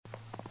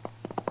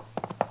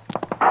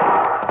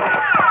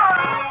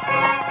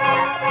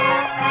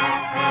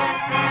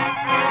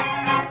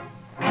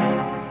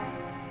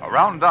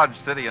Around Dodge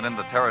City and in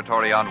the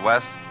territory on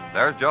West,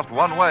 there's just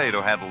one way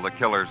to handle the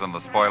killers and the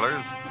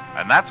spoilers,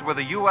 and that's with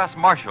a U.S.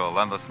 Marshal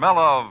and the smell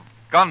of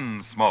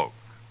gun smoke.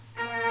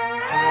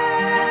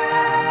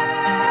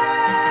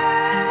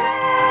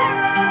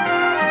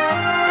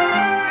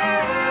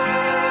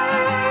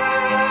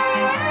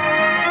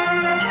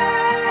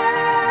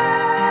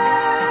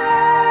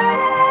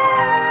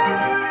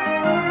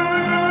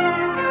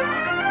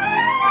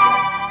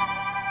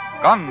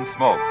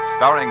 Gunsmoke,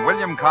 starring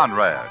William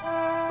Conrad.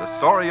 The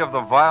story of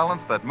the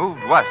violence that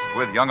moved west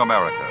with young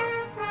America.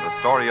 The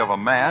story of a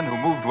man who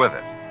moved with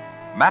it.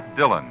 Matt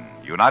Dillon,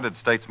 United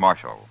States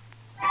Marshal.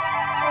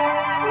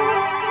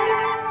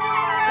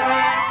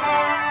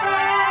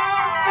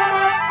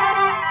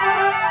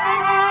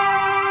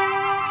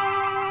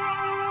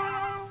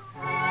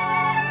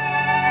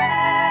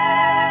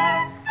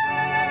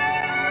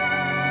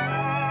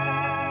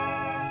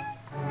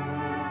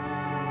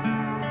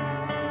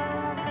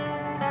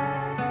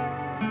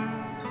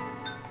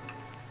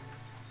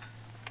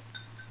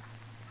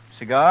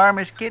 Cigar,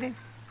 Miss Kitty?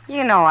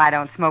 You know I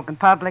don't smoke in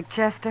public,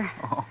 Chester.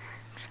 Oh,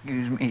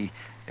 excuse me.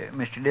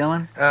 Mr.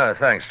 Dillon?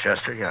 Thanks,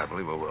 Chester. Yeah, I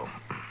believe I will.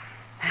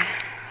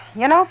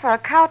 You know, for a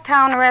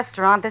Cowtown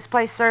restaurant, this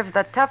place serves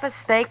the toughest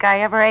steak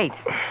I ever ate.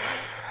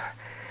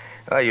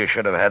 Well, you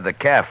should have had the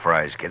calf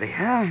fries, Kitty.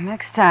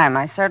 Next time,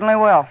 I certainly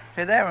will.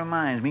 Say, that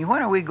reminds me.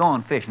 When are we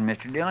going fishing,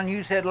 Mr. Dillon?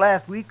 You said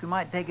last week we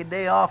might take a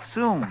day off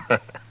soon.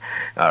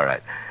 All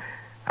right.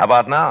 How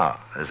about now,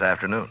 this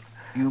afternoon?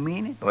 You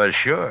mean it? Well,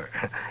 sure.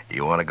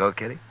 You want to go,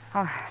 Kitty?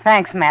 Oh,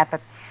 thanks, Matt,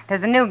 but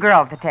there's a new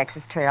girl at the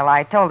Texas Trail.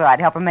 I told her I'd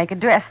help her make a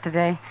dress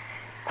today.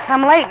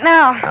 I'm late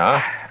now. Huh?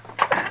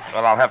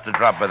 Well, I'll have to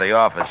drop by the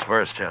office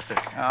first, Chester.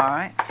 All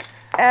right.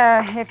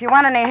 If you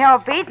want any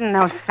help eating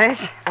those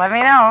fish, let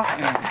me know.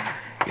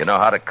 You know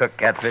how to cook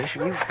catfish?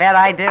 You bet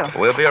I do.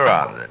 We'll be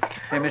around then.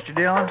 Say, Mr.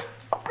 Dillon,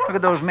 look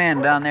at those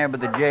men down there by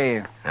the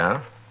jail. Huh?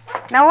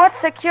 Now, what's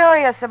so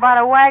curious about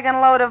a wagon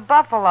load of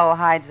buffalo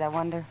hides, I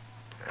wonder?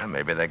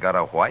 Maybe they got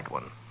a white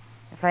one.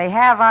 If they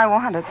have, I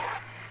want it.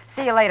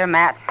 See you later,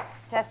 Matt.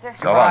 Chester?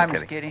 So long, Goodbye,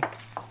 Miss Kitty.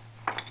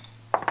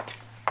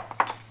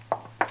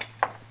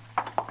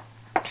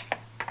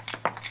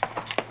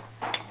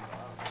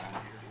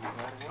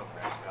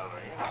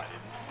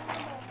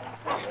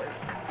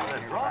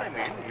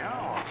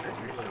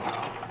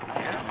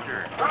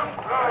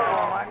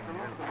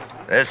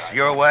 This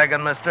your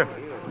wagon, mister?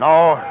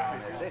 No,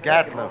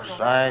 Gatliff's.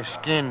 I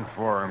skinned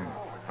for him.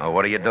 Oh,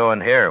 what are you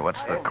doing here?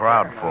 What's the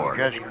crowd for?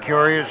 Just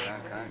curious.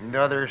 The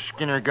other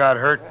Skinner got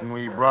hurt, and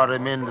we brought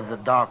him into the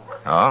dock.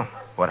 Oh?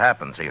 What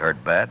happens? He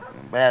hurt bad?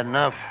 Bad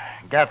enough.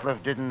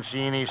 Gatliff didn't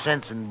see any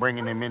sense in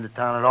bringing him into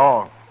town at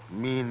all.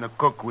 Me and the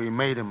cook, we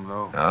made him,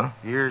 though. Oh?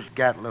 Here's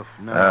Gatliff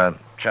now.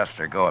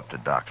 Chester, go up to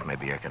Doc's.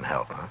 Maybe I can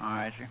help, huh? All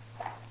right, sir.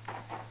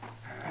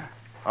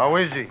 How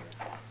is he?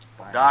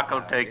 Doc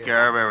will take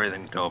care of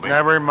everything, Toby.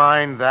 Never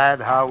mind that.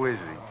 How is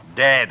he?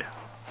 Dead.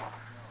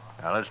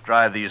 Now, let's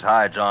drive these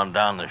hides on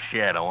down the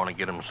shed. I want to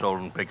get them sold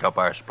and pick up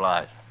our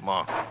supplies. Come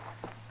on.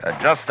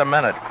 Just a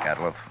minute,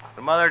 Gatliff.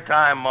 Some other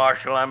time,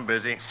 Marshal. I'm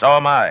busy. So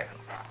am I.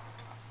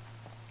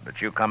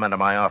 But you come into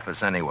my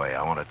office anyway.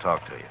 I want to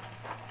talk to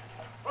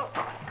you.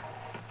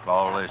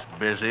 All this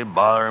busy,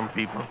 bothering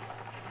people.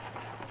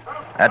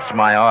 That's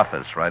my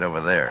office right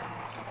over there.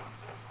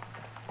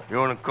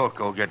 You and the cook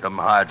go get them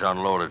hides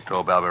unloaded,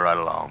 Toby. I'll be right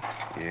along.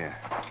 Yeah.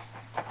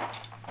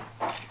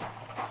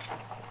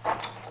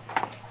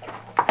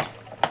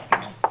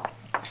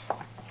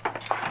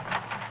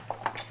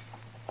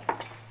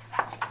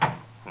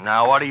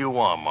 Now, what do you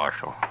want,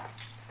 Marshal?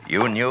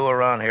 You new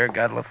around here,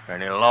 Gatliff?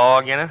 Any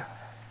log in it?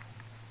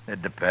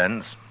 It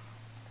depends.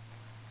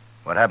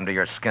 What happened to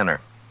your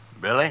Skinner?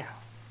 Billy?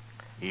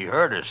 He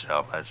hurt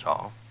himself, that's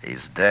all.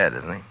 He's dead,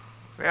 isn't he?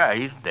 Yeah,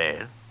 he's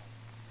dead.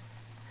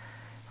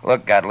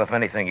 Look, Gatliff,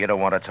 anything you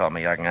don't want to tell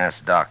me, I can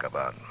ask Doc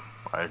about.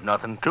 There's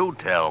nothing to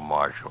tell,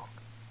 Marshal.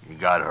 He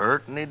got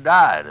hurt and he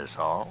died, that's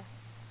all.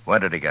 When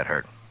did he get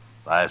hurt?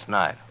 Last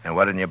night. And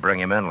why didn't you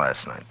bring him in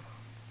last night?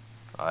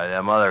 Why,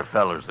 them other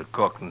fellers, the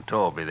cook and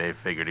Toby, they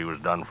figured he was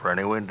done for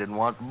anyway and didn't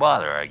want to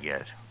bother, I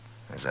guess.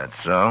 Is that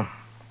so?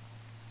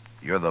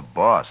 You're the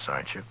boss,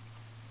 aren't you?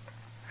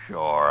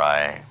 Sure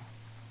I am.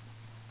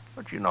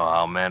 But you know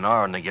how men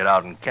are when they get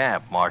out in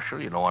camp,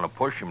 Marshal. You don't want to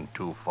push them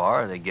too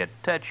far. They get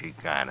touchy,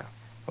 kind of.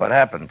 What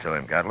happened to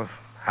him, Gatliff?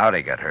 How'd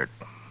he get hurt?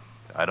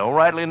 I don't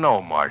rightly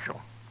know, Marshal.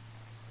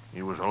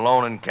 He was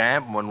alone in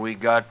camp, and when we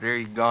got there,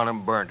 he'd gone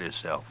and burnt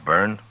himself.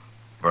 Burned?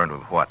 Burned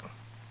with what?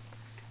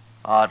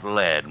 Hot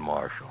lead,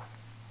 Marshal.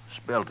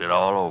 Spilt it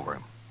all over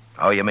him.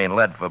 Oh, you mean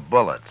lead for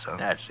bullets, huh?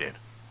 That's it.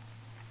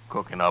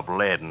 Cooking up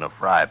lead in a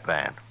fry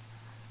pan.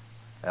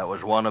 That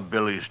was one of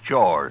Billy's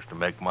chores, to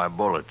make my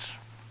bullets.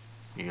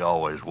 He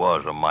always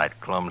was a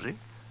mite clumsy.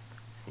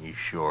 He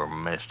sure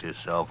messed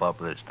himself up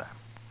this time.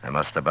 There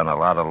must have been a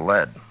lot of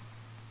lead.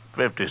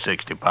 50,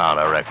 60 pound,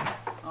 I reckon.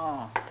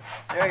 Oh,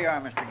 there you are,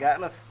 Mr.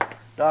 Gatliff.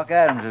 Doc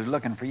Adams is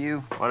looking for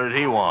you. What does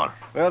he want?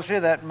 Well, sir,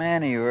 that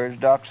man of yours,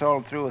 Doc's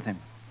all through with him.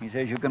 He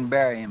says you can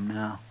bury him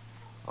now.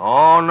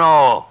 Oh,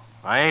 no.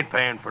 I ain't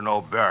paying for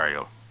no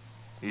burial.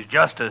 He's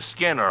just a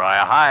skinner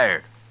I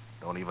hired.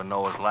 Don't even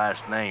know his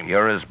last name.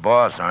 You're his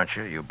boss, aren't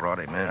you? You brought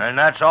him in. And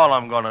that's all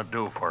I'm gonna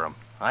do for him.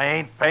 I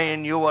ain't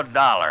paying you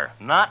 $1.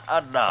 Not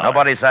 $1.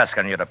 Nobody's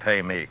asking you to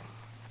pay me.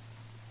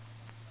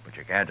 But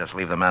you can't just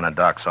leave the man in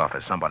Doc's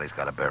office. Somebody's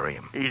got to bury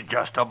him. He's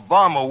just a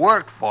bum who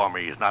worked for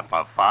me. He's not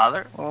my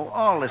father. Well,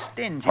 all the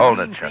stingy Hold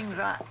it, mean Chester. things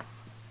I...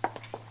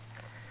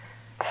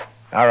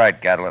 All right,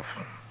 Gatliff.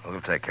 We'll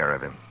take care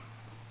of him.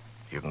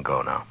 You can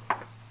go now.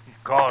 He's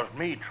caused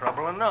me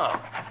trouble enough.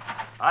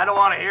 I don't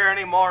want to hear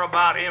any more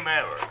about him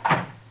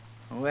ever.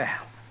 Well,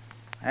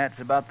 that's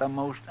about the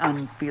most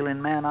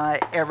unfeeling man I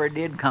ever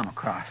did come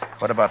across.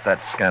 What about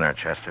that Skinner,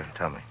 Chester?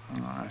 Tell me.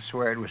 Oh, I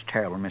swear it was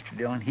terrible, Mr.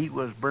 Dillon. He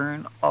was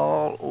burned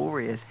all over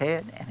his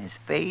head and his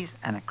face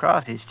and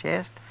across his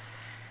chest.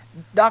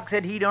 Doc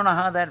said he don't know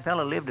how that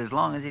fellow lived as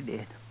long as he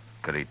did.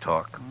 Could he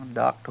talk? Oh,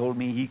 Doc told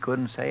me he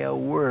couldn't say a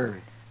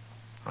word.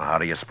 Well, how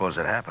do you suppose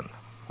it happened?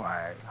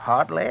 Why,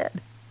 hot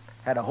lead.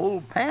 Had a whole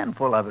pan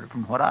full of it,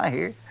 from what I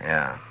hear.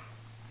 Yeah.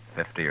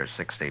 50 or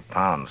 60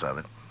 pounds of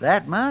it.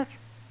 That much?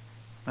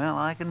 Well,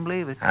 I can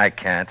believe it. I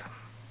can't.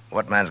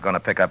 What man's going to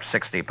pick up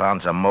 60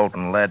 pounds of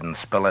molten lead and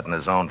spill it in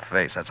his own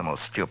face? That's the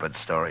most stupid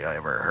story I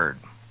ever heard.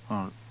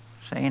 Well,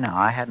 say now,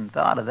 I hadn't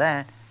thought of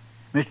that.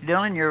 Mr.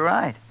 Dillon, you're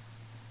right.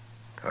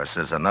 Of course,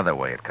 there's another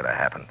way it could have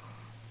happened.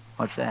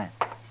 What's that?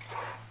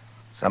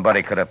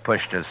 Somebody could have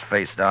pushed his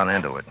face down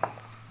into it.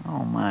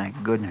 Oh, my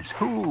goodness.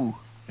 Who?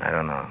 I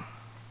don't know.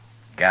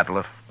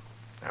 Gatliff,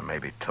 or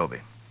maybe Toby.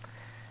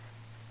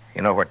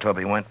 You know where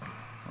Toby went?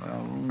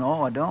 Well,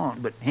 no, I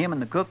don't. But him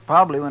and the cook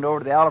probably went over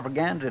to the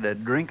Alfraganza to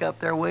drink up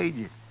their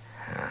wages.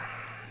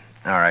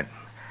 All right.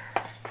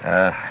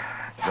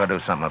 Go do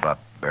something about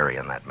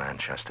burying that man,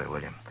 Chester,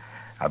 will you?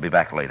 I'll be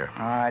back later.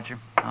 All right, sir.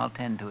 I'll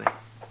tend to it.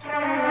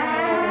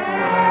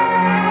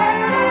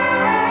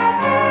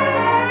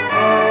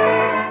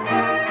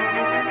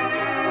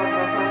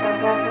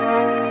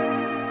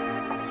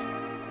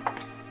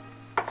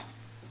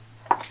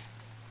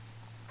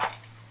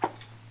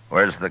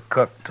 Where's the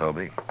cook,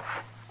 Toby?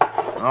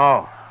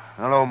 Oh,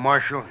 hello,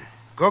 Marshal.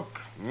 Cook,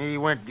 he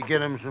went to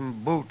get him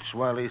some boots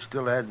while he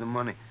still had the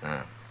money.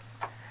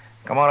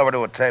 Come on over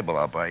to a table.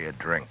 I'll buy you a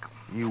drink.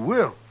 You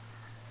will?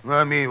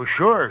 I mean,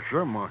 sure,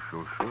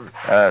 Marshal,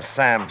 sure.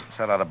 Sam,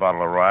 set out a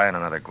bottle of rye and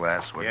another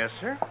glass, will you? Yes,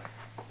 sir.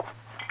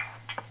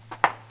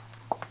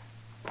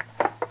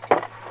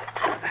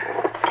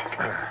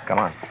 Come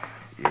on.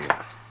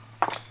 Yeah.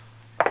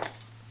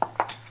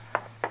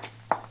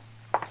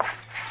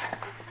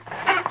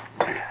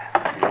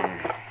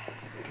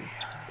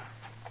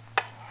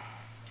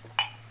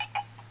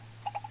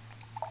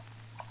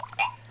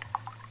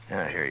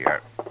 Yeah, here you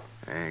are.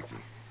 Thank you.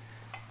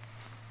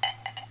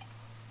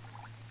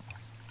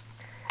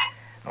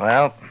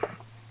 Well,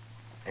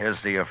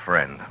 here's to your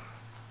friend,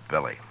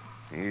 Billy.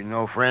 He's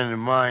no friend of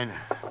mine,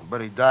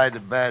 but he died a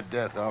bad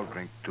death. I'll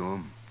drink to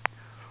him.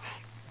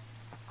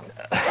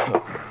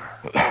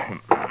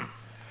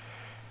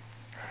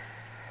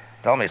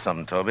 Tell me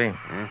something, Toby.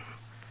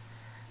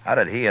 How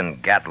did he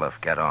and Gatliff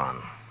get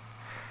on?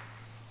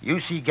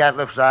 You see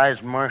Gatliff's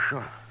eyes,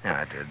 Marshal?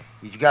 Yeah, I did.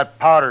 He's got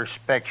powder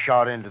specks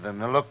shot into them.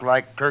 They look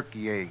like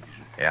turkey eggs.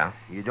 Yeah?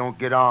 You don't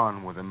get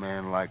on with a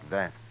man like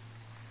that.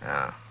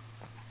 Yeah.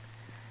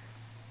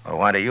 Well,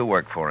 why do you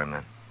work for him,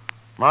 then?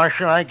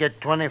 Marshal, I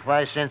get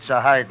 25 cents a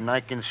hide, and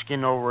I can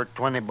skin over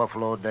 20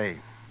 buffalo a day.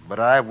 But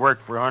I've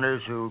worked for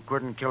hunters who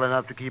couldn't kill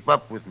enough to keep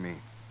up with me.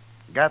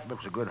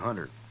 Gatliff's a good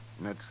hunter.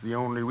 And that's the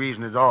only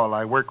reason at all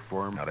I work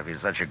for him. Now, if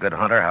he's such a good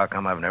hunter, how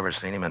come I've never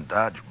seen him in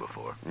Dodge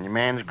before? And the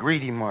man's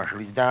greedy, Marshal.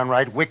 He's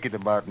downright wicked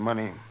about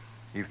money.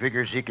 He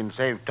figures he can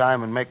save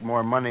time and make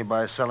more money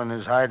by selling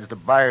his hides to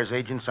buyer's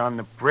agents on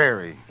the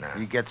prairie. Yeah.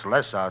 He gets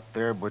less out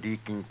there, but he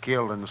can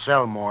kill and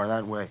sell more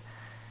that way.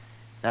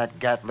 That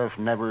Gatliff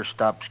never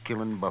stops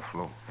killing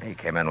buffalo. He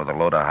came in with a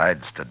load of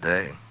hides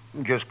today.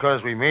 Just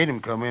 'cause we made him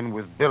come in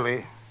with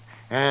Billy.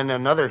 And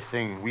another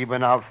thing, we've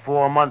been out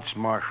 4 months,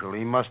 Marshal.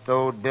 He must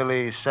owe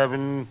Billy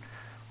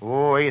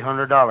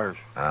 $800.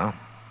 Oh?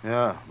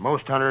 Yeah,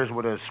 most hunters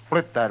would have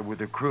split that with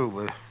the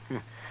crew, but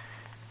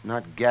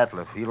not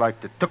Gatliff. He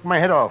like to took my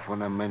head off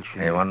when I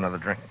mentioned Hey, it. want another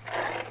drink?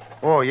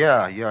 Oh,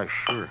 yeah,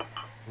 sure.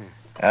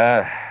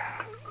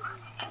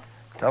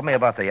 Tell me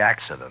about the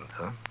accident,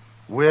 huh?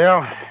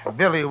 Well,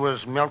 Billy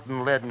was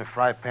melting lead in a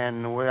fry pan,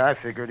 and the way I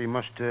figured he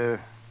must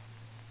have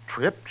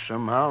tripped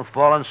somehow,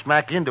 fallen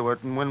smack into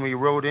it, and when we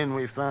rode in,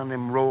 we found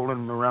him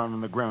rolling around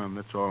on the ground.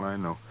 That's all I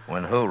know.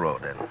 When who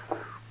rode in?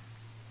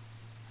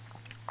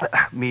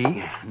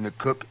 Me and the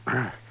cook.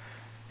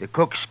 The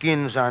cook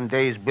skins on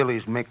days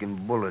Billy's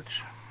making bullets.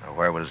 Now,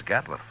 where was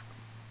Gatliff?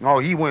 Oh,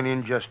 he went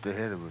in just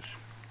ahead of us.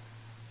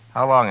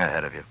 How long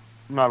ahead of you?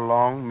 Not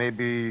long,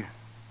 maybe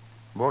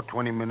about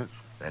 20 minutes.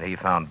 Then he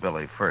found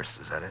Billy first,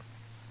 is that it?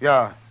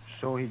 Yeah,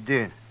 so he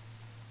did.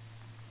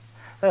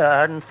 Hey,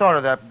 I hadn't thought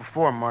of that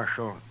before,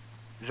 Marshal.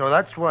 So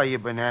that's why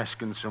you've been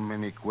asking so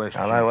many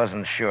questions. Well, I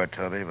wasn't sure,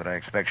 Toby, but I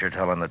expect you're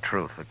telling the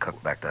truth. The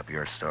cook backed up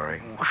your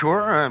story.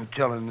 Sure, I'm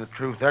telling the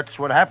truth. That's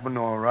what happened,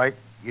 all right.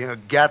 Yeah,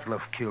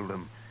 Gatliff killed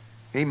him.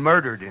 He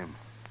murdered him.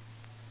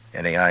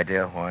 Any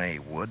idea why he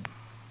would?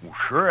 Well,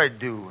 sure I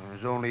do.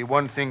 There's only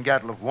one thing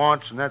Gatliff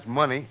wants, and that's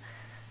money.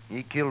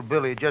 He killed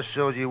Billy just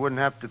so you wouldn't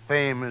have to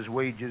pay him his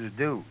wages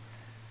due.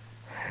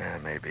 Yeah,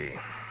 maybe.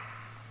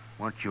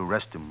 Why don't you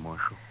arrest him,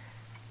 Marshal?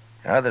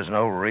 There's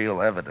no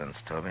real evidence,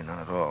 Toby, not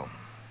at all.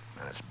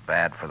 And it's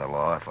bad for the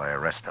law if I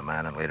arrest a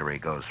man and later he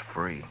goes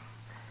free.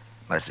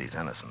 Unless he's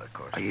innocent, of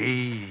course.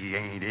 He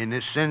ain't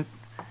innocent.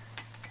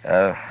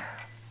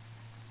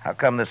 How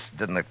come this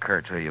didn't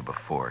occur to you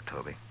before,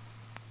 Toby?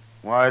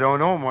 Why, I don't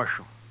know,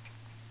 Marshal.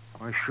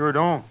 I sure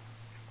don't.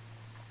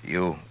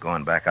 You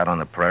going back out on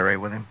the prairie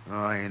with him?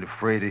 I ain't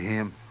afraid of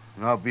him.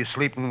 I'll be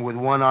sleeping with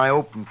one eye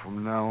open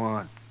from now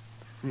on.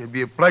 It'd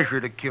be a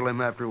pleasure to kill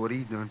him after what he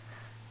done.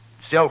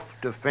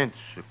 Self-defense,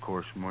 of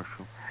course,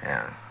 Marshal.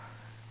 Yeah.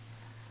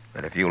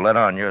 But if you let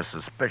on you're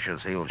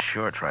suspicious, he'll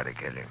sure try to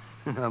kill you.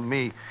 Not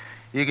me.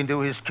 He can do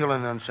his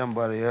killing on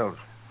somebody else.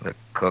 The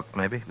cook,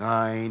 maybe?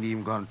 I ain't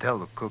even gonna tell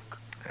the cook.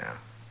 Yeah.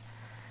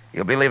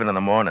 You'll be leaving in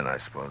the morning, I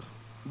suppose.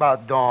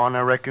 About dawn,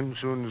 I reckon,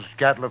 soon as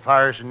Gatliff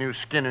hires a new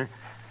skinner.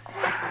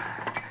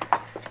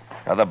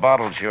 The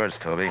bottle's yours,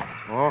 Toby.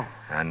 Oh?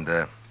 And,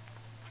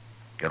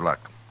 good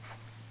luck.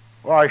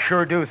 Well, I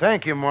sure do.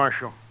 Thank you,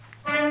 Marshal.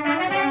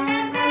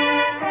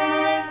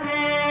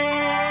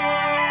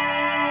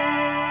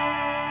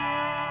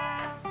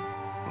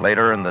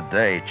 Later in the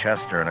day,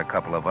 Chester and a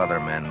couple of other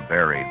men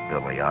buried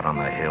Billy out on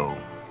the hill.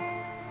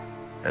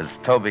 As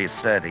Toby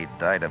said, he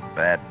died a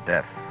bad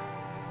death,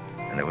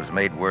 and it was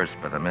made worse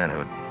by the men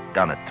who'd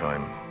done it to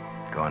him,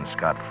 going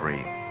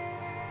scot-free.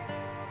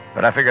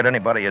 But I figured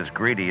anybody as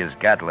greedy as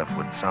Gatliff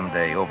would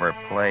someday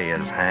overplay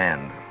his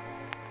hand,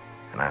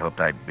 and I hoped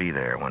I'd be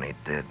there when he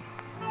did.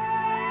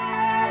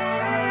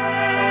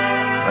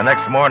 The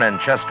next morning,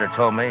 Chester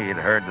told me he'd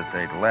heard that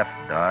they'd left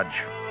Dodge.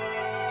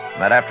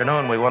 And that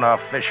afternoon, we went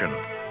off fishing.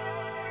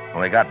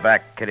 When we got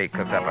back, Kitty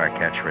cooked up our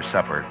catch for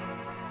supper,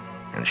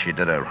 and she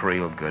did a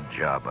real good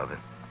job of it.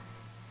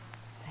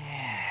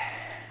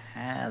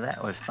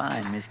 That was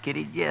fine, Miss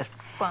Kitty, just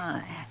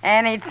fine.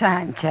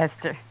 Anytime,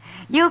 Chester.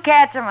 You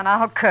catch 'em and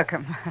I'll cook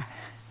 'em.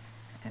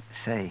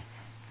 Say,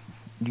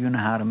 do you know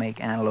how to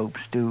make antelope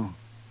stew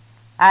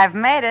I've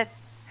made it.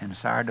 and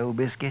sourdough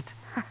biscuits?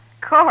 Of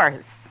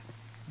course.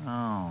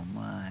 Oh,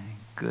 my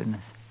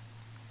goodness.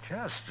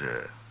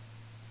 Chester,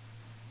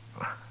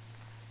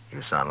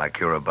 you sound like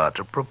you're about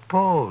to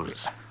propose.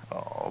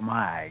 Oh,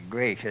 my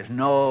gracious.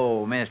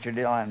 No, Mr.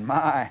 Dillon,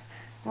 my.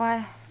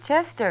 Why,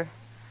 Chester,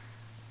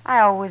 I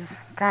always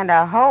kind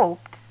of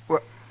hoped.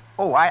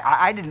 Oh,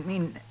 I didn't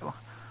mean...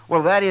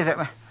 Well, that is...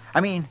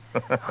 I mean...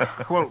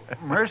 Well,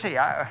 mercy,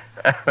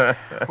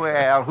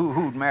 well,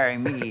 who'd marry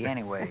me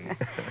anyway?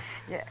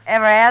 You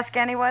ever ask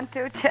anyone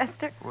to,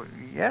 Chester? Well,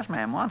 yes,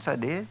 ma'am, once I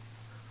did.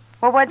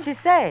 Well, what'd she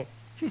say?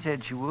 She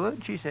said she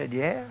would. She said,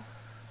 yeah.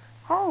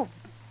 Oh,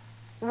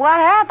 what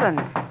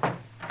happened?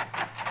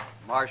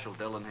 Marshal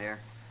Dillon here.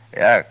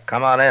 Yeah,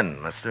 come on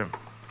in, mister.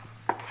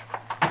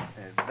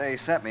 They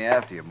sent me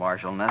after you,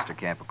 Marshal. Nestor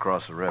camp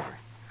across the river.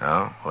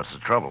 Oh, what's the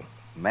trouble?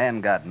 A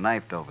man got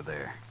knifed over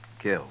there.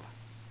 Killed.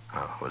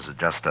 Oh, was it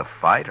just a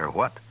fight or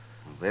what?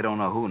 They don't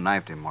know who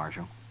knifed him,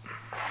 Marshal.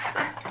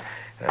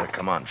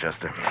 Come on,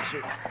 Chester.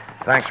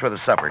 Thanks for the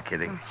supper,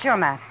 Kitty. Sure,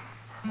 Matt.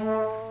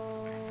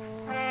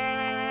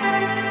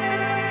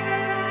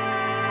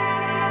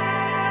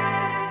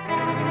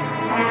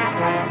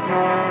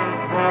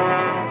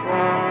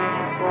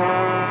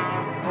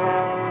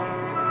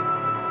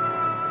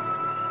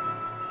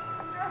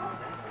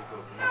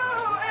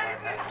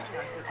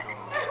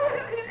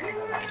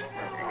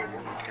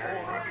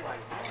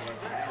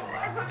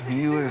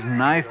 He was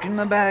knifed in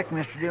the back,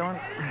 Mr. Dillon.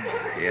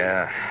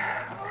 Yeah,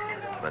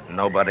 but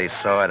nobody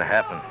saw it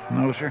happen.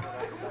 No, sir.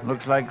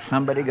 Looks like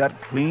somebody got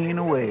clean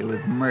away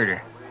with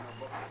murder.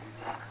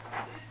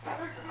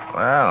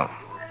 Well,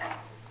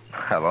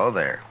 hello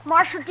there.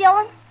 Marshal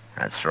Dillon,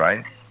 That's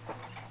right.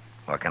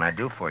 What can I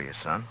do for you,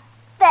 son?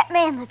 that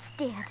man that's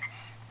dead.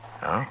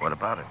 Huh? What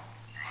about him?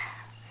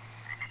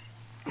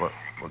 Well,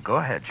 go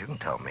ahead. You can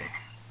tell me.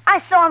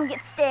 I saw him get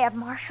stabbed,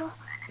 Marshal.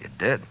 You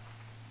did?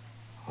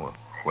 Well,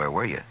 where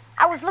were you?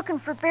 I was looking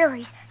for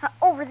berries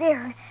over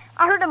there.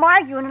 I heard them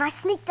arguing, and I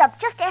sneaked up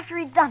just after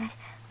he'd done it.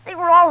 They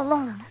were all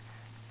alone.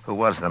 Who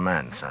was the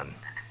man, son?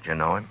 Did you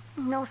know him?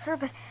 No, sir,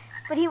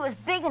 but he was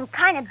big and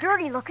kind of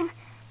dirty looking.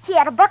 He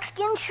had a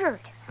buckskin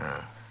shirt.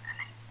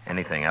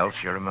 Anything else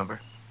you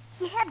remember?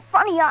 He had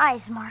funny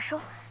eyes,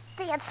 Marshal.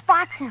 They had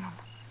spots in them.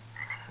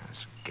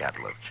 It's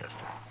Gatliff, Chester.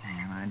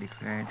 Yeah, I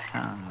declare it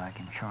sounds like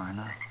him, sure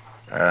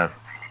enough.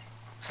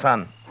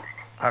 Son,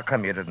 how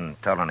come you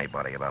didn't tell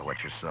anybody about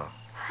what you saw?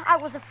 I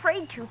was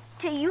afraid to,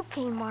 till you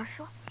came,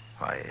 Marshal.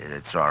 Why,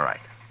 it's all right.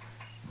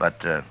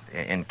 But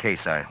in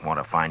case I want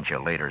to find you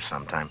later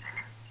sometime,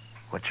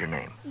 what's your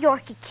name?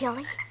 Yorkie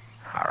Kelly.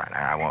 All right,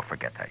 I won't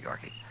forget that,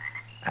 Yorkie.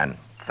 And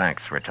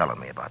thanks for telling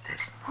me about this.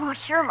 Oh,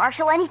 sure,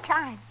 Marshal,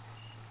 anytime.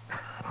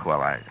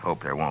 Well, I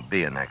hope there won't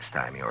be a next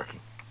time, Yorkie.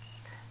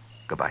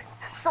 Goodbye.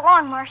 So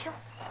long, Marshal.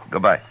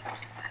 Goodbye.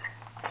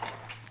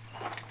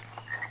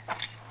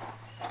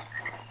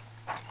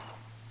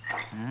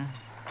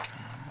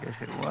 Guess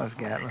it was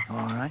Gatliff,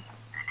 all right.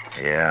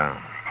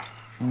 Yeah.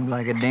 Seems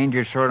like a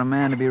dangerous sort of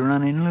man to be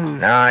running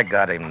loose. No, I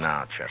got him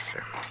now,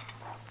 Chester.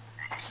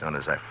 As soon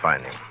as I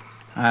find him.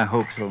 I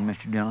hope so,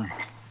 Mr. Dillon.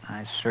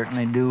 I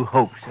certainly do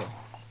hope so.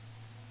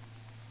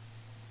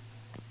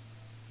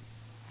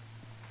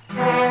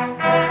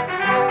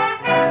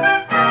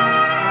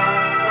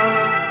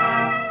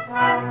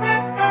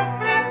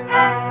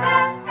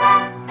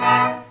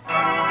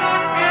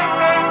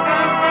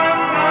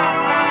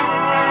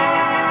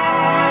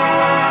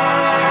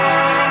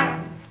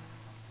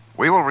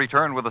 We will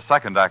return with the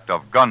second act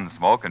of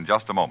Gunsmoke in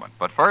just a moment.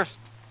 But first,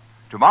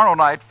 tomorrow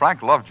night,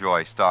 Frank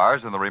Lovejoy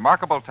stars in the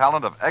remarkable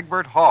talent of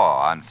Egbert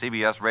Haw on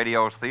CBS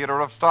Radio's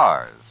Theater of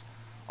Stars.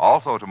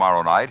 Also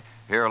tomorrow night,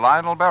 hear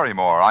Lionel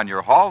Barrymore on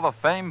your Hall of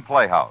Fame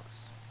Playhouse.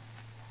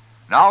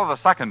 Now the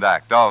second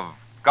act of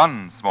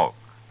Gunsmoke.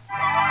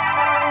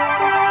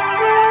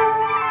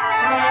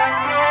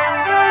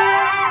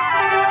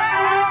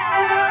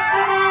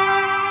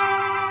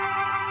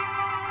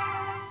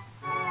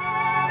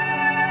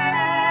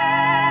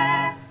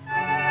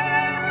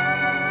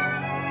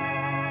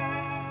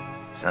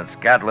 Since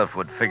Gatliff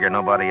would figure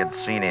nobody had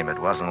seen him, it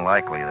wasn't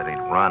likely that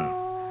he'd run.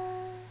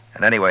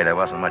 And anyway, there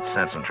wasn't much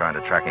sense in trying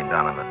to track him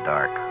down in the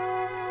dark.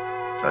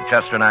 So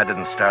Chester and I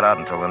didn't start out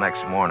until the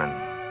next morning.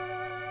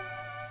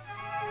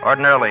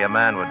 Ordinarily, a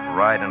man would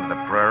ride into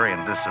the prairie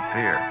and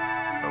disappear.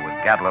 But with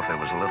Gatliff, it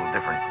was a little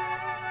different.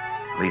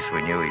 At least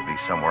we knew he'd be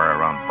somewhere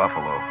around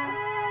Buffalo.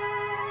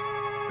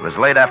 It was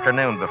late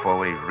afternoon before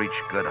we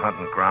reached good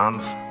hunting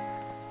grounds,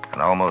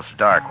 and almost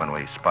dark when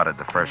we spotted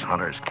the first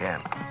hunter's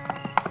camp.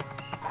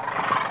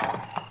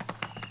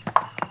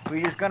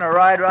 We just gonna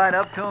ride right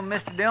up to him,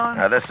 Mr. Dillon?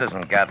 Now, this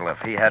isn't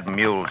Gatliff. He had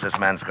mules. This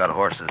man's got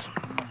horses.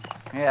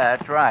 Yeah,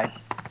 that's right.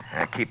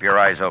 Keep your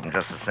eyes open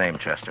just the same,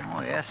 Chester.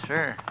 Oh, yes,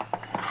 sir.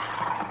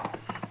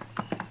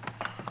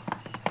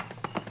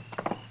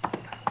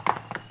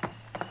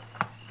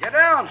 Get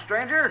down,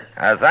 stranger.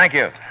 Thank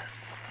you.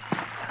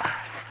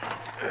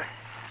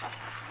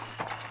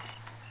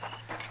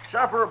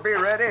 Supper will be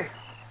ready.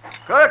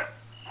 Cook,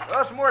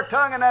 throw some more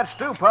tongue in that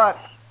stew pot.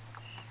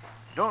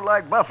 Don't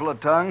like buffalo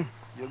tongue.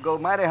 You'll go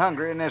mighty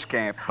hungry in this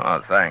camp.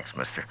 Oh, thanks,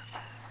 mister.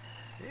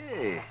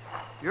 Hey,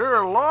 you're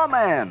a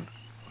lawman.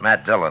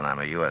 Matt Dillon. I'm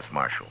a U.S.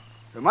 Marshal.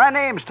 My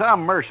name's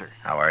Tom Mercer.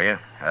 How are you?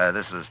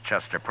 This is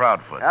Chester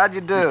Proudfoot. How'd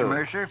you do? Mr.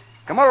 Mercer?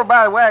 Come over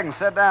by the wagon,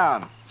 sit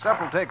down.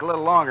 Supper'll take a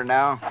little longer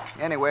now.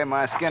 Anyway,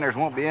 my skinners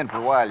won't be in for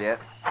a while yet.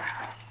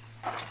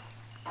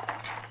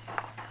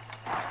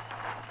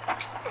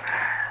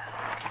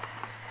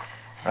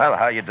 Well,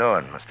 how you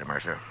doing, Mr.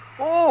 Mercer?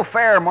 Oh,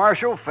 fair,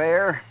 Marshal,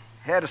 fair.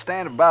 Had a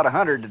stand of about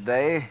 100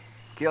 today.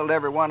 Killed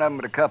every one of them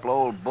but a couple of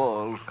old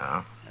bulls.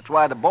 Oh? That's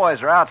why the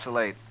boys are out so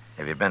late.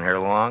 Have you been here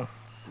long?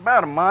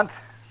 About a month.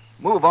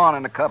 Move on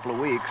in a couple of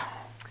weeks.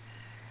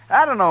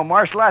 I don't know,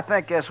 Marshal. I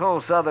think this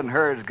whole southern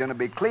herd's going to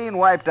be clean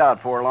wiped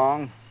out for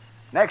long.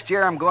 Next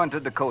year I'm going to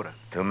Dakota.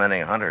 Too many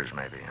hunters,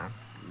 maybe, huh?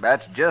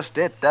 That's just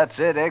it. That's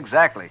it,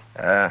 exactly.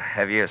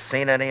 Have you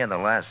seen any in the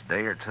last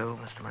day or two,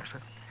 Mr.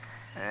 Mercer?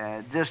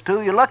 Just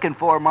who you looking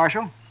for,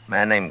 Marshal?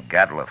 Man named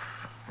Gatliff.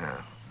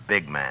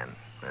 Big man.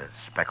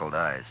 Speckled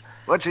eyes.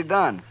 What's he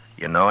done?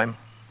 You know him?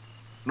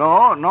 No,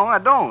 I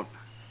don't.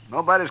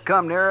 Nobody's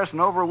come near us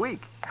in over a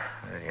week.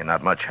 You're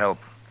not much help.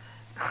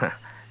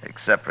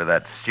 Except for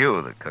that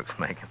stew the cook's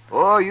making.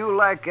 Oh, you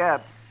like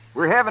that.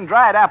 We're having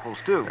dried apples,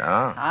 too.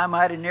 Oh? I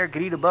mighty near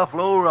could eat a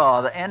buffalo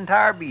raw, the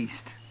entire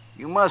beast.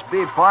 You must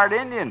be part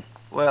Indian.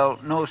 Well,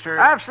 no, sir.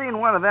 I've seen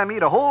one of them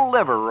eat a whole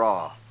liver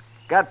raw.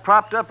 Got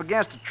propped up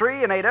against a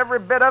tree and ate every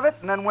bit of it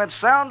and then went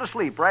sound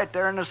asleep right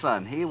there in the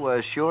sun. He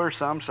was sure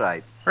some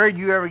sight. Where'd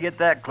you ever get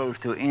that close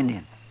to an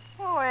Indian?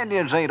 Oh,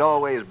 Indians ain't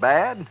always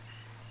bad.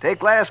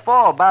 Take last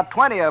fall, about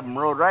 20 of them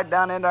rode right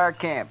down into our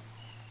camp.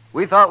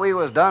 We thought we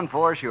was done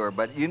for, sure,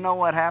 but you know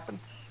what happened?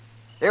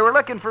 They were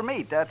looking for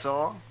meat, that's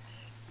all.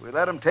 We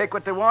let them take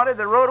what they wanted,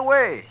 they rode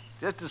away.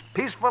 Just as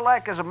peaceful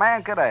like as a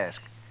man could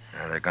ask.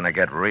 They're going to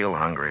get real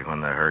hungry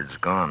when the herd's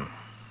gone.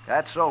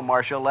 That's so,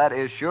 Marshal. That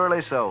is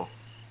surely so.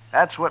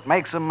 That's what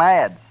makes them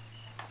mad.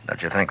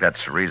 Don't you think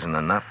that's reason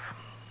enough?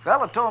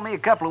 Fella told me a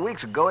couple of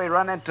weeks ago he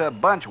run into a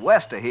bunch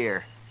west of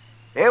here.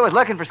 He was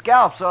looking for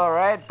scalps, all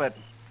right, but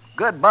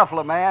good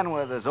buffalo man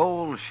with his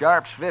old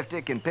Sharps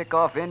 50 can pick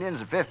off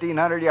Indians at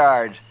 1,500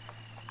 yards.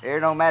 They're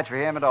no match for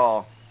him at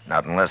all.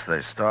 Not unless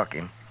they stalk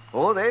him.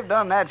 Oh, they've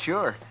done that,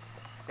 sure.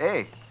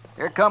 Hey,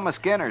 here come my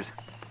skinners.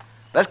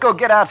 Let's go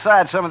get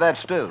outside some of that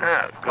stew.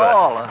 Good.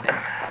 All of it.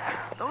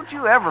 Don't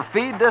you ever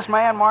feed this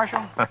man,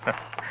 Marshal?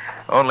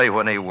 Only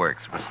when he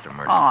works, Mr.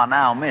 Mercer. Oh,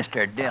 now,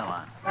 Mr.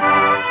 Dillon.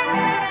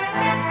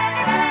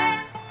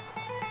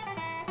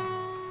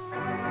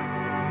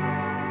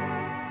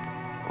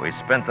 We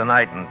spent the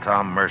night in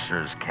Tom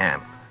Mercer's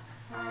camp.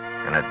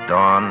 And at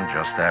dawn,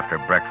 just after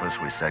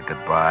breakfast, we said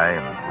goodbye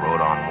and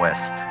rode on west.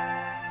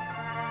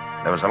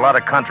 There was a lot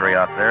of country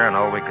out there, and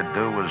all we could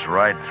do was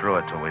ride through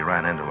it till we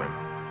ran into him.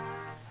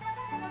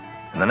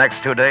 In the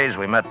next 2 days,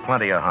 we met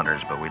plenty of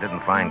hunters, but we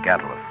didn't find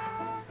Gatliff.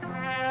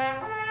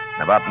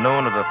 About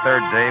noon of the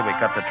third day, we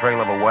cut the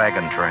trail of a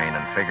wagon train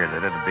and figured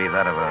that it'd be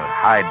that of a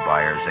hide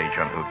buyer's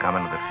agent who'd come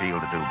into the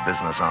field to do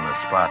business on the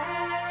spot.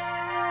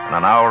 And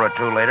an hour or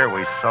two later,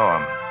 we saw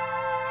him.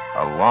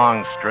 A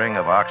long string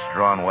of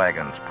ox-drawn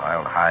wagons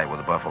piled high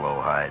with buffalo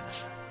hides.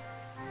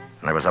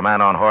 And there was a man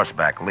on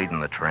horseback leading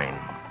the train.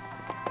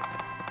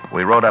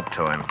 We rode up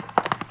to him.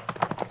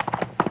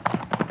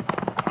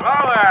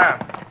 Hello there.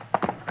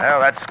 Well,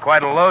 that's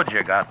quite a load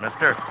you got,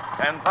 mister.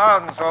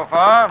 10,000 so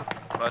far.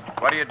 But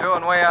what are you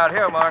doing way out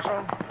here,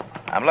 Marshal?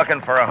 I'm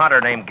looking for a hunter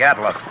named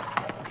Gatliff.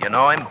 You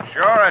know him?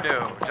 Sure I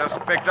do. Just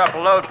picked up a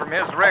load from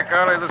his rick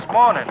early this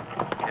morning.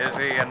 Is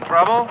he in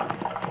trouble?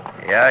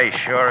 Yeah, he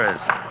sure is.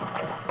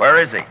 Where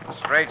is he?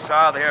 Straight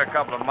south here a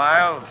couple of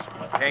miles.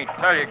 Can't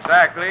tell you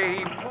exactly.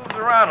 He moves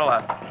around a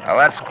lot. Well,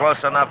 that's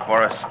close enough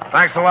for us.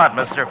 Thanks a lot,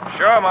 mister.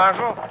 Sure,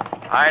 Marshal.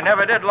 I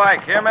never did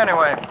like him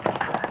anyway.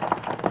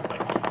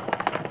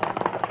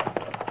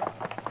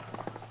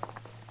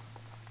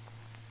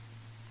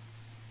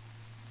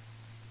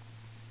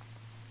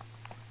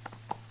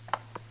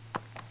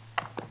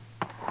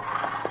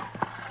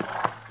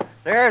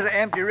 There's an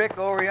empty rick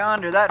over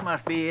yonder. That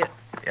must be it.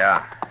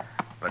 Yeah,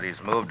 but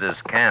he's moved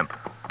his camp.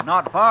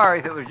 Not far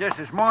if it was just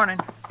this morning.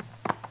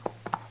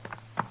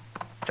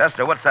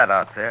 Chester, what's that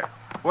out there?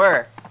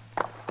 Where?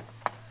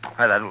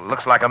 Hey, that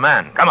looks like a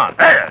man. Come on.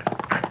 There.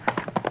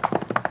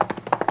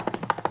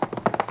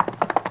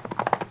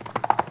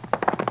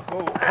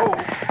 Oh.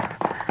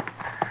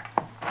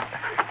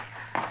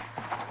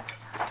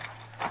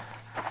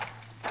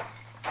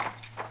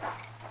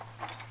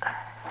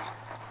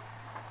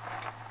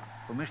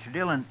 Well, Mr.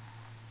 Dillon,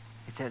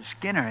 it's that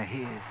Skinner of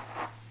his.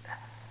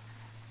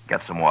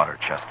 Get some water,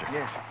 Chester.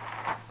 Yes.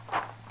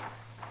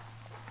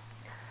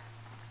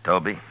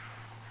 Toby?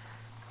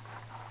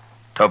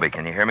 Toby,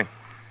 can you hear me?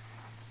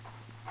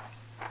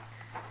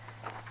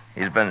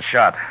 He's been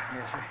shot.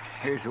 Yes, sir.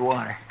 Here's the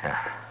water.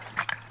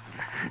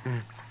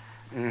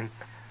 Yeah.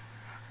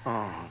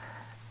 Oh.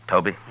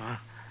 Toby?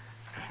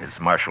 It's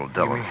Marshal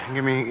Dillon.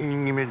 Give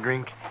me a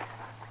drink.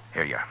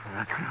 Here you are.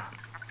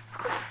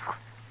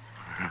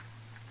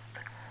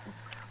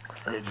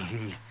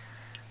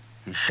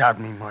 He shot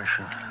me,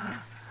 Marshal.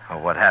 Oh,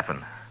 what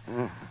happened?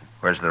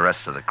 Where's the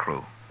rest of the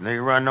crew? They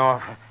run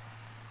off.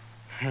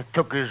 He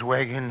took his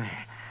wagon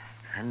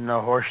and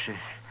the horses.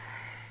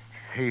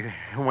 He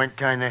went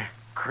kind of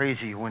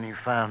crazy when he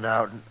found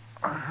out.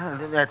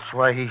 That's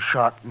why he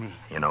shot me.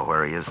 You know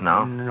where he is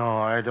now? No,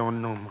 I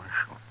don't know,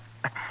 Marshal.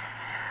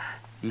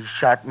 He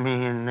shot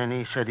me, and then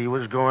he said he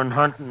was going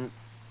hunting.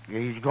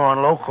 He's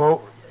going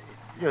loco.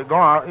 You're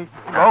going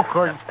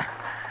loco.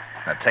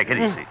 Now, take it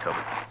easy, Toby.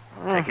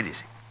 Take it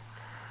easy.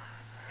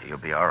 You'll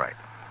be all right.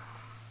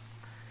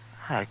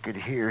 I could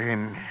hear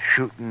him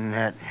shooting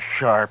at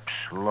Sharps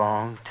a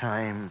long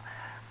time.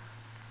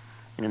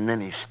 And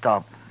then he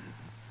stopped.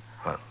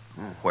 Well,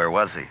 where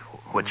was he?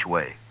 Which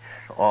way?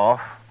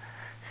 Off.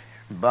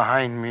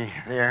 Behind me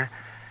there.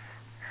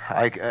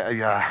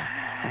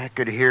 I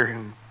could hear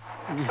him.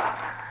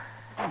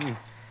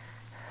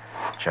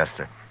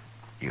 Chester,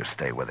 you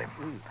stay with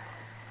him.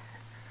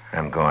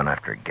 I'm going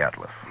after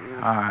Gatliff.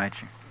 All right,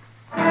 sir.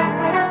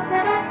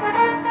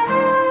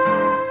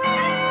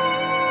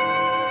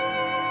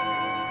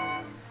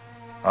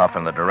 Off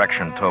in the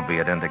direction Toby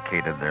had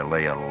indicated, there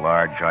lay a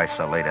large,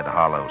 isolated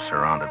hollow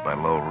surrounded by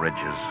low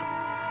ridges.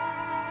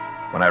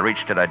 When I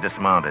reached it, I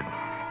dismounted,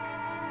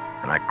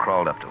 and I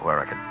crawled up to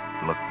where I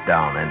could look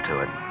down into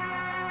it.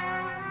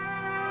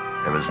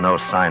 There was no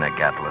sign of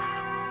Gatliff,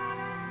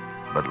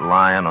 but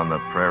lying on the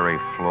prairie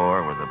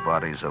floor were the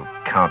bodies of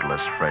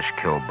countless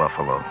fresh-killed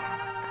buffalo.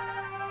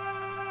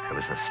 It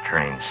was a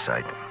strange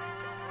sight.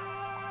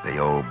 The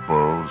old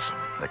bulls,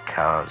 the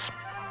cows,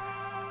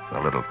 the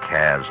little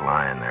calves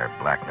lying there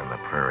blackening the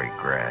prairie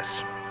grass.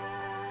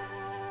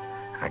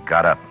 I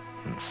got up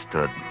and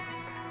stood,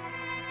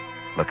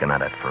 looking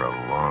at it for a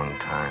long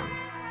time.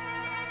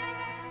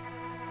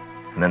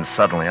 And then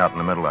suddenly, out in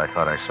the middle, I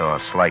thought I saw a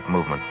slight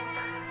movement.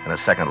 And a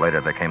second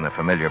later, there came the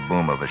familiar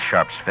boom of a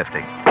Sharps 50.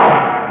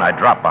 And I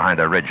dropped behind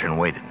a ridge and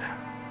waited.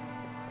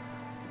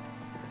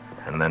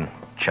 And then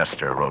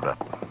Chester rode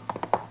up.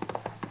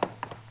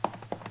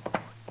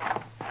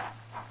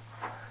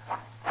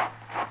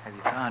 Have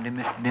you found him,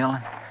 Mr.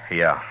 Dillon?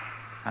 Yeah.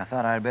 I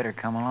thought I'd better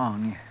come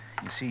along.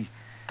 You see...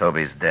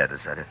 Toby's dead,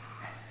 is that it?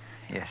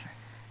 Yes,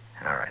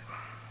 sir. All right.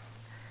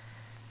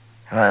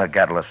 Well,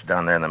 Gatliff's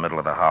down there in the middle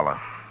of the hollow.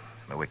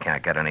 But we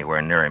can't get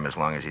anywhere near him as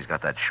long as he's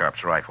got that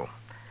Sharps rifle.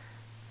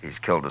 He's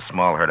killed a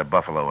small herd of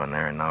buffalo in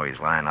there, and now he's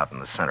lying out in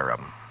the center of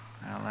them.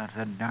 Well, that's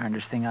the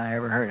darndest thing I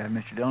ever heard of,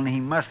 Mr. Dillon. He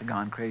must have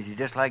gone crazy,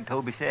 just like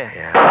Toby said.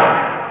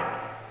 Yeah.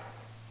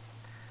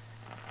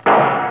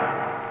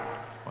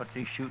 What's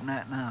he shooting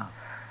at now?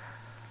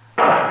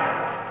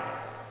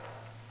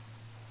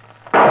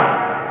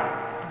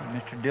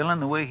 Mr. Dillon,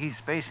 the way he's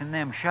spacing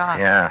them shots.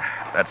 Yeah,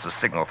 that's a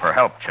signal for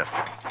help,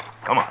 Chester.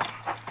 Come on.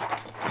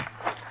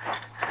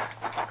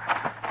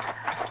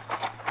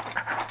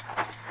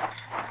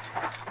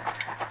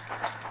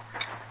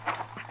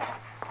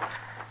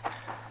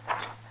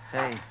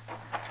 Say,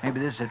 Maybe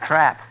this is a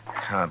trap.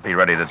 Be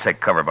ready to take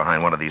cover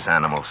behind one of these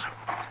animals.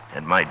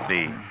 It might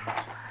be.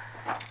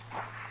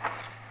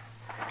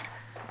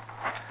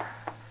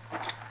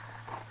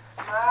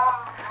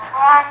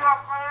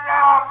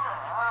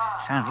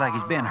 Sounds like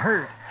he's been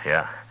hurt.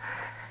 Yeah.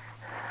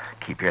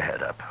 Keep your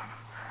head up.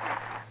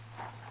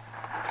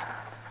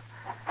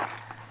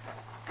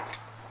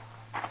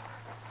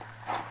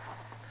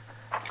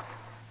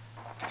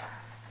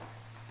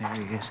 There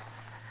he is.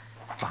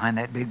 Behind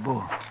that big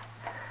bull.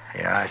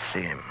 Yeah, I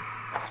see him.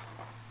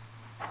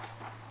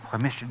 Why,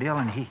 Mr.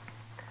 Dillon,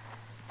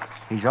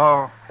 he's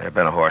all... There have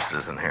been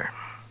horses in here.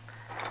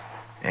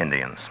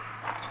 Indians.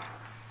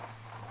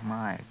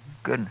 My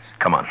goodness.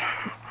 Come on.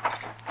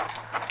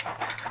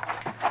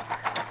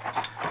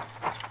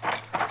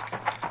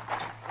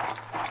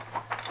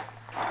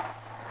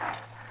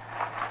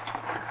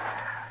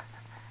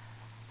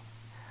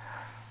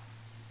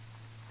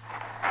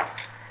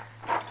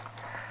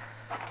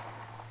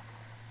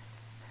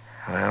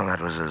 Well, that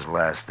was his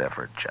last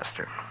effort,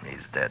 Chester. He's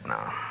dead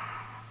now.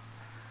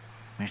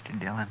 Mr.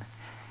 Dillon,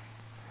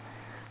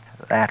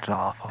 that's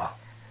awful.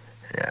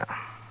 Yeah.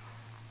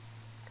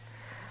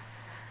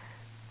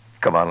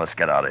 Come on, let's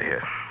get out of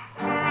here.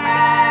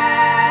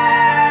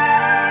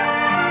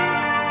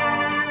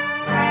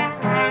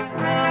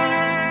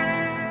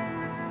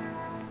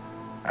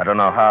 I don't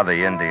know how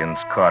the Indians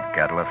caught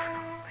Gatliff.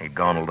 He'd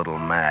gone a little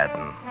mad,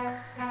 and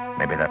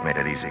maybe that made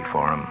it easy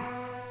for him.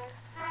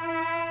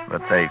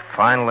 But they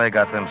finally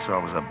got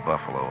themselves a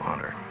buffalo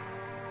hunter.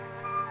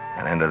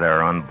 And into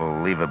their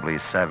unbelievably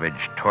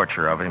savage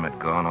torture of him had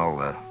gone all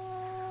the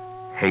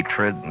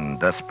hatred and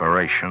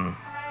desperation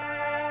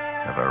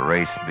of a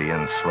race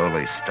being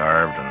slowly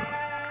starved and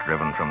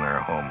driven from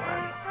their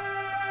homeland.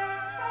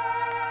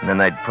 And then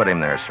they'd put him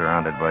there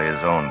surrounded by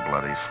his own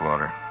bloody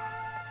slaughter.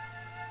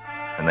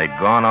 And they'd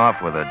gone off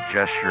with a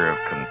gesture of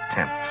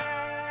contempt,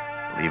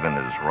 leaving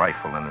his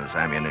rifle and his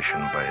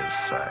ammunition by his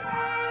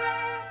side.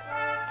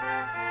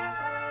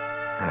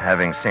 And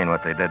having seen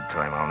what they did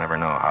to him, I'll never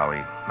know how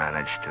he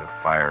managed to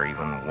fire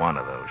even one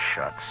of those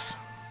shots.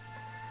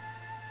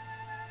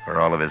 For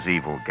all of his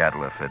evil,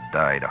 Gatliff had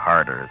died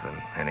harder than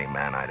any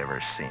man I'd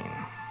ever seen.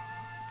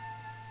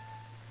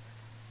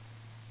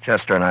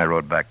 Chester and I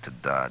rode back to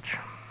Dodge.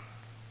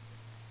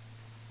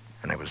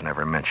 And it was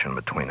never mentioned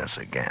between us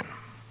again.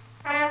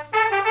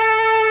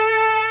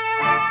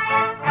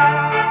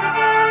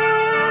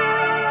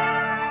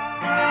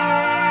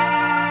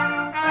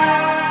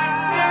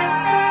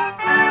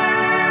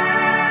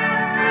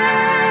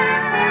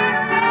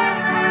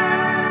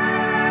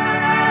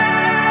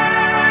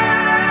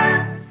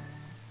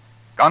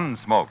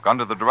 Gunsmoke,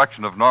 under the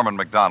direction of Norman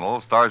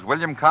Macdonnell, stars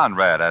William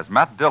Conrad as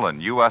Matt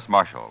Dillon, U.S.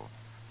 Marshal.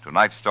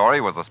 Tonight's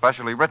story was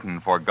especially written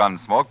for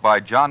Gunsmoke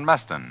by John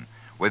Meston,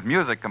 with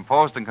music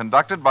composed and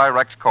conducted by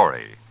Rex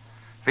Corey.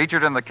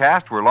 Featured in the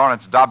cast were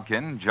Lawrence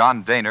Dobkin,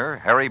 John Daner,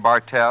 Harry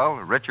Bartell,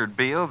 Richard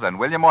Beals, and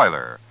William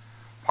Euler.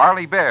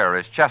 Parley Bear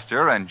is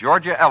Chester, and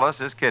Georgia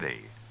Ellis is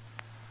Kitty.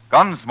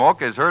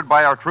 Gunsmoke is heard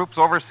by our troops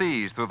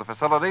overseas through the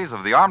facilities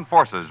of the Armed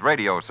Forces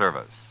Radio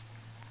Service.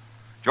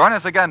 Join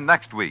us again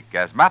next week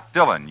as Matt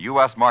Dillon,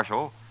 U.S.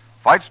 Marshal,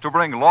 fights to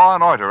bring law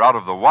and order out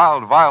of the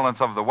wild violence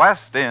of the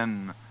West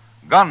in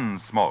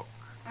Gunsmoke.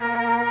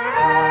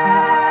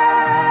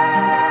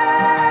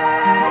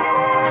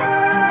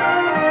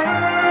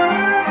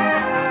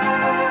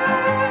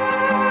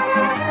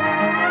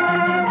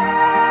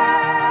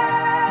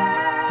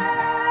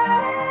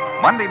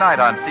 Monday night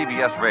on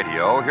CBS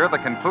Radio, hear the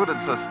concluded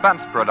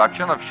suspense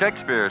production of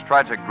Shakespeare's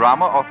tragic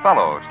drama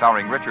Othello,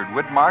 starring Richard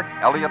Widmark,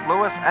 Elliot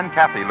Lewis, and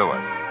Kathy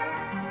Lewis.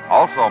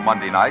 Also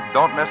Monday night,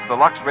 don't miss the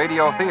Lux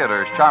Radio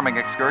Theater's charming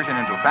excursion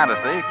into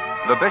fantasy,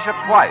 The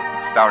Bishop's Wife,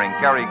 starring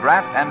Cary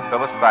Grant and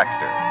Phyllis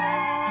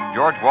Thaxter.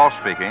 George Walsh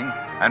speaking,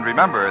 and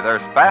remember,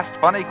 there's fast,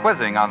 funny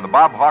quizzing on The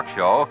Bob Hawk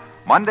Show,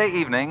 Monday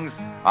evenings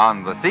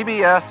on the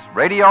CBS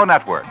Radio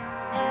Network.